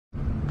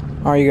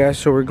Alright, you guys,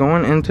 so we're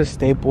going into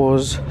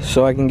Staples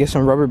so I can get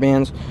some rubber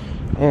bands,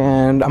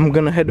 and I'm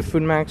gonna head to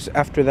Food Max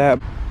after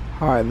that.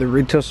 Alright, the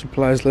retail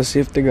supplies, let's see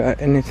if they got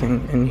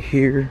anything in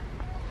here.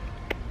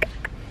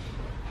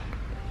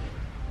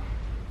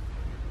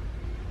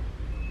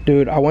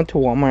 Dude, I went to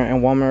Walmart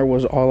and Walmart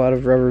was all out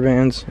of rubber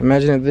bands.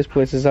 Imagine if this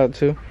place is out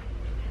too.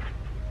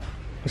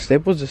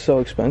 Staples is so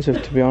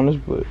expensive, to be honest,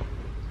 but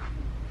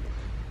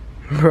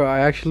bro,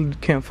 I actually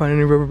can't find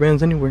any rubber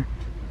bands anywhere.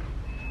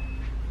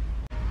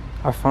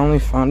 I finally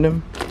found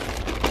him.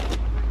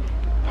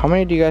 How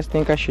many do you guys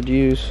think I should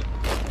use?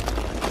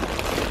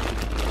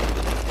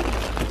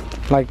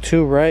 Like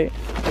 2, right?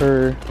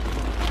 Or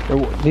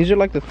these are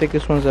like the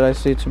thickest ones that I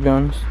see, to be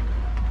honest.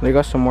 They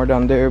got some more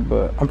down there,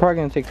 but I'm probably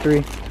gonna take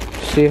 3.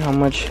 See how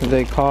much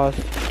they cost.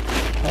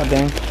 Oh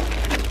dang.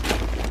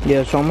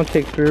 Yeah, so I'm gonna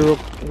take 3 real.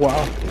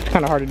 Wow, it's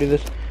kind of hard to do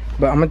this,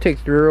 but I'm gonna take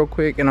 3 real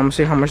quick, and I'm gonna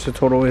see how much the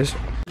total is.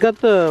 Got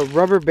the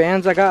rubber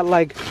bands. I got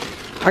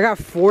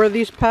 4 of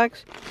these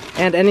packs,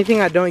 and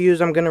anything I don't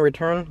use I'm gonna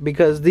return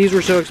because these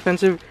were so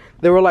expensive.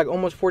 They were like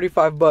almost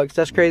 45 bucks.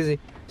 That's crazy.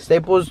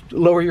 Staples,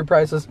 lower your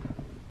prices.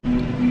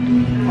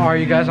 Alright,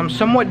 you guys, I'm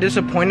somewhat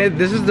disappointed.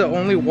 This is the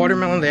only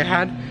watermelon they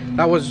had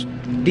that was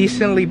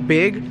decently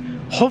big.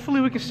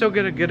 Hopefully we can still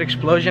get a good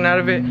explosion out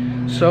of it.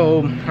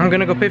 So I'm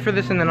gonna go pay for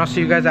this, and then I'll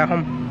see you guys at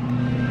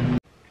home.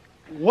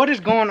 What is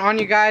going on,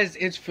 you guys?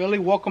 It's Philly.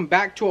 Welcome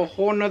back to a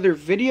whole nother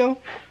video.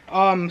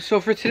 So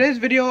for today's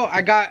video,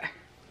 I got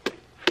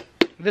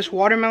this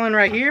watermelon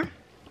right here,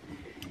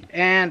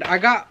 and I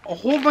got a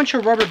whole bunch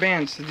of rubber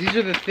bands. These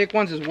are the thick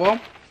ones as well.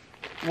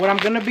 What I'm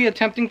gonna be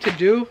attempting to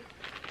do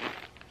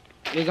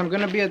is I'm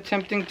gonna be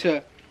attempting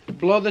to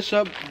blow this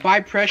up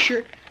by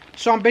pressure.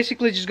 So I'm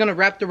basically just gonna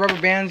wrap the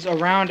rubber bands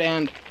around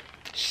and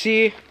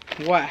see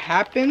what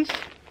happens.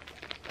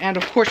 And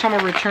of course I'm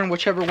gonna return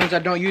whichever ones I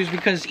don't use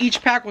because each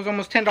pack was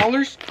almost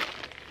 $10,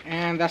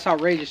 and that's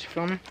outrageous, you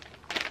feel me?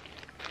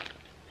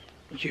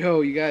 Yo,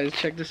 you guys,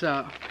 check this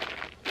out.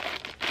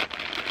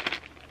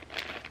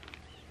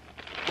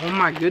 Oh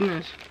my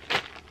goodness.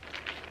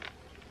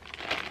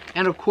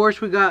 And of course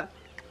we got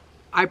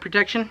eye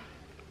protection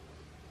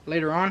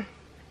later on.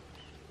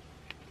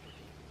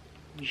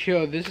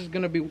 Yo, this is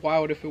gonna be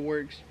wild if it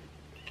works.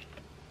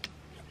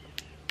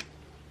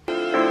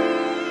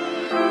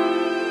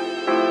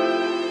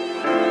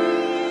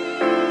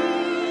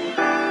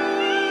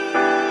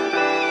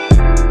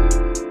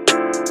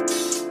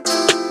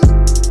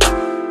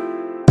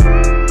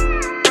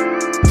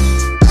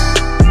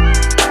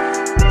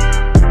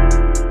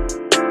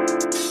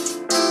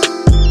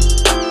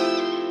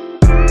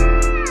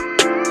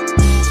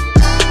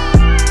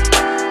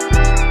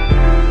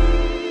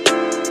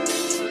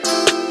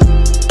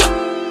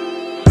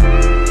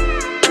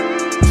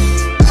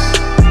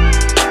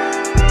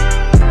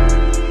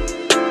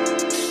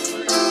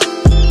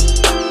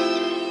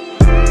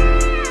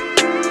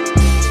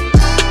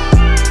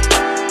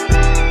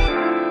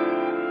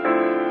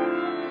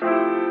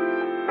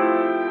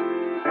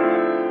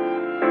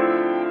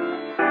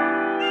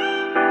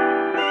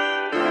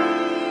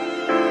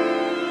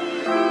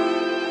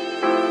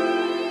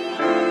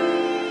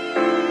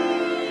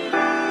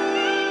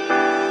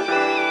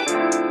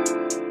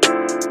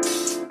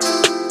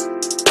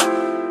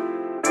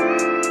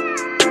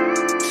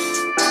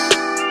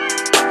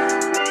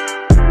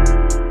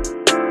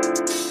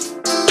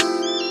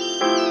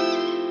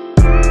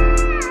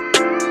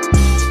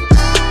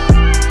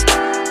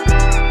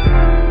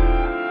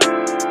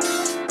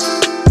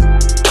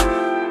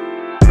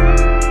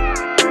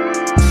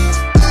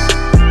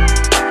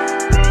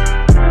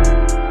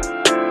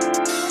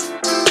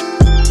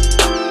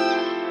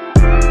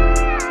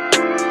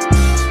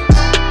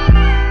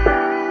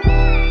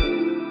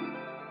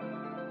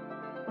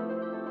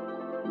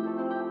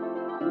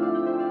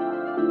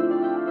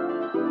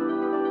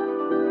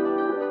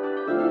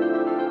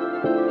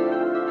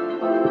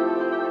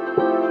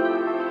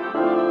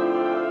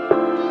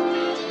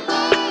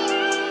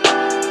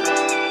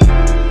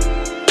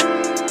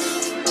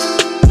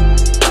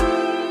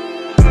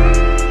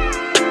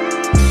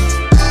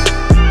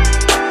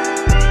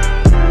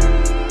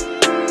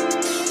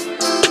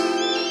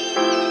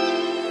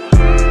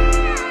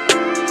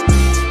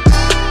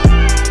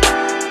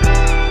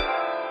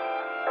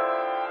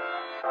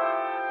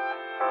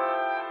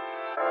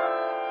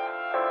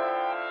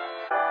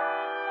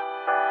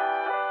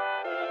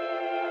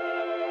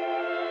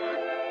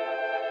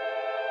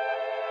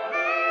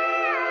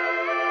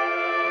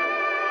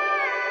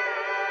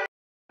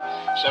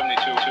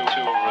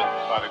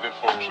 By the good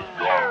folks of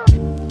God.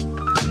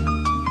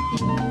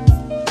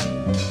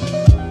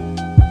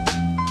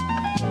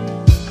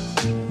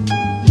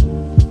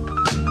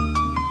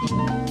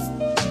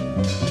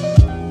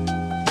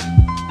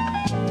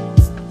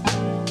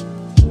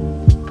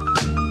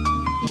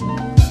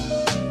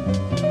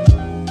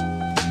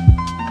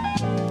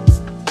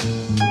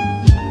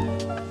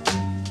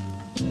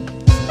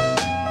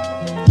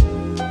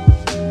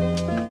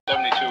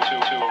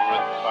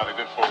 By the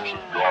good folks of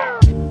God.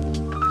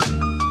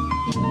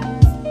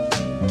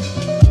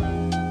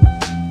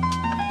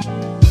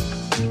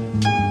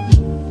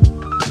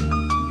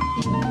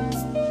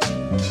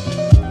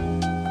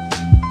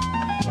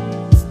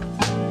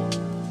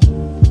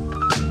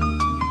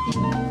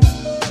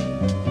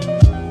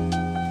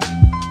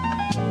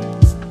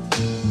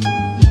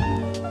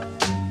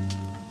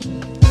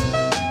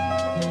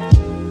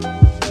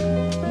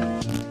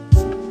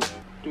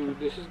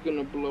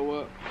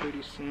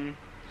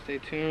 Stay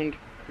tuned.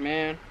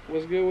 Man,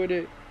 what's good with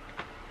it?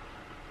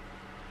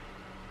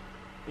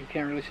 You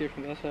can't really see it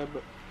from that side,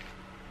 but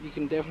you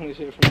can definitely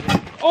see it from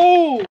there.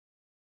 Oh!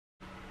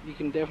 You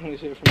can definitely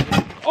see it from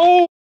there.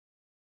 Oh!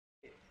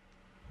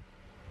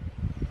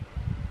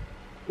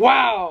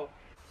 Wow!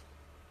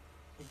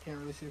 You can't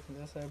really see it from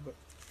that side, but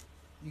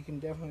you can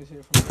definitely see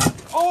it from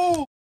there.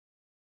 Oh!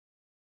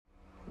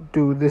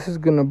 Dude, this is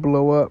gonna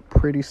blow up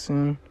pretty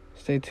soon.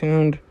 Stay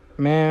tuned.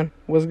 Man,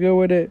 what's good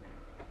with it?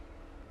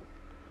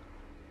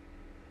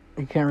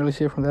 You can't really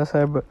see it from that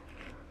side, but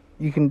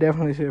you can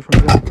definitely see it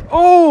from there.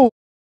 Oh!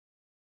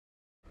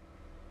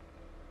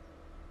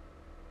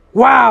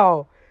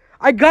 Wow!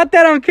 I got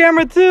that on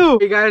camera too!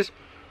 Hey guys,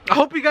 I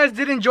hope you guys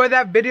did enjoy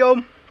that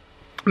video.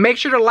 Make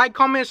sure to like,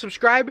 comment, and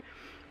subscribe.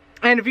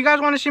 And if you guys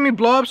want to see me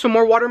blow up some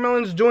more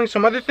watermelons doing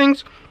some other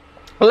things,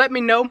 let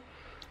me know.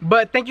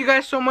 But thank you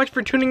guys so much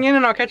for tuning in,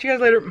 and I'll catch you guys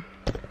later.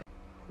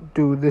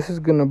 Dude, this is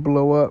gonna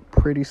blow up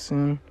pretty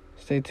soon.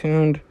 Stay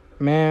tuned.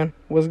 Man,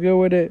 what's good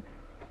with it?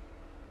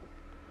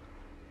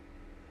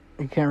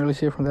 You can't really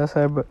see it from that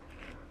side, but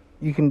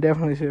you can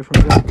definitely see it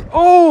from there.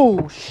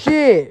 Oh,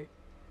 shit!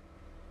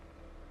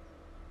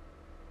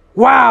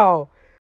 Wow!